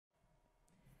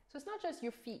So it's not just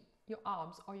your feet, your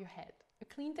arms, or your head. A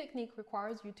clean technique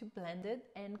requires you to blend it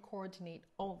and coordinate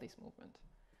all these movements.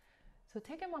 So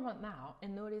take a moment now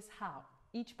and notice how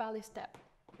each ballet step,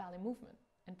 ballet movement,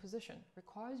 and position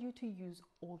requires you to use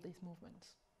all these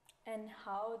movements. And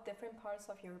how different parts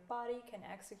of your body can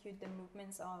execute the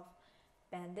movements of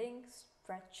bending,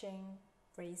 stretching,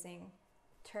 raising,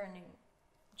 turning,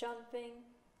 jumping,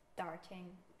 darting,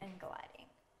 and gliding.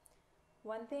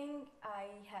 One thing I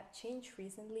have changed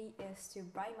recently is to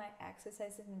write my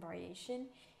exercises in variation,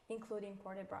 including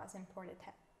port bras and port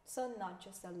tête, so not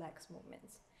just the legs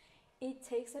movements. It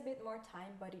takes a bit more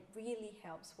time, but it really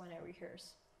helps when I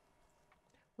rehearse.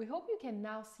 We hope you can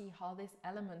now see how these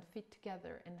elements fit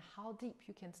together and how deep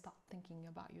you can start thinking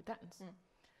about your dance.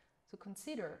 So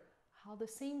consider how the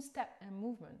same step and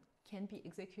movement can be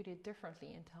executed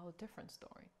differently and tell a different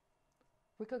story.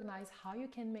 Recognize how you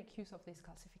can make use of this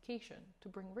classification to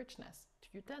bring richness to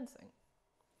your dancing.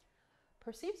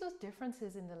 Perceive those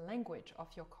differences in the language of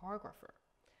your choreographer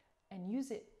and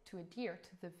use it to adhere to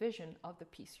the vision of the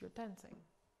piece you're dancing.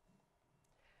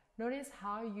 Notice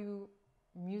how your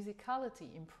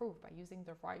musicality improves by using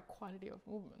the right quantity of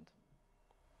movement.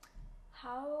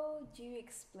 How do you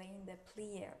explain the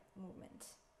plié movement?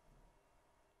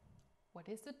 What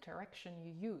is the direction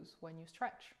you use when you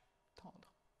stretch?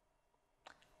 Tendre.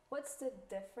 What's the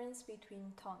difference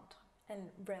between tendre and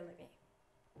relevé?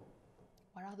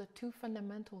 What are the two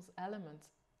fundamental elements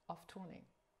of tourning?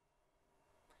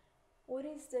 What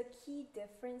is the key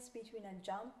difference between a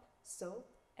jump, saut,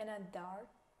 and a dart,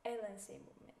 élancé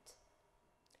movement?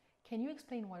 Can you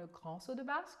explain why a grand saut de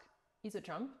basque is a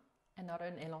jump and not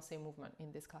an élancé movement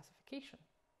in this classification?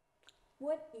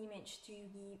 What image do you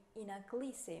give in a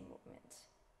glissé movement?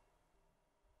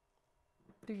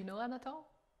 Do you know, Anatole?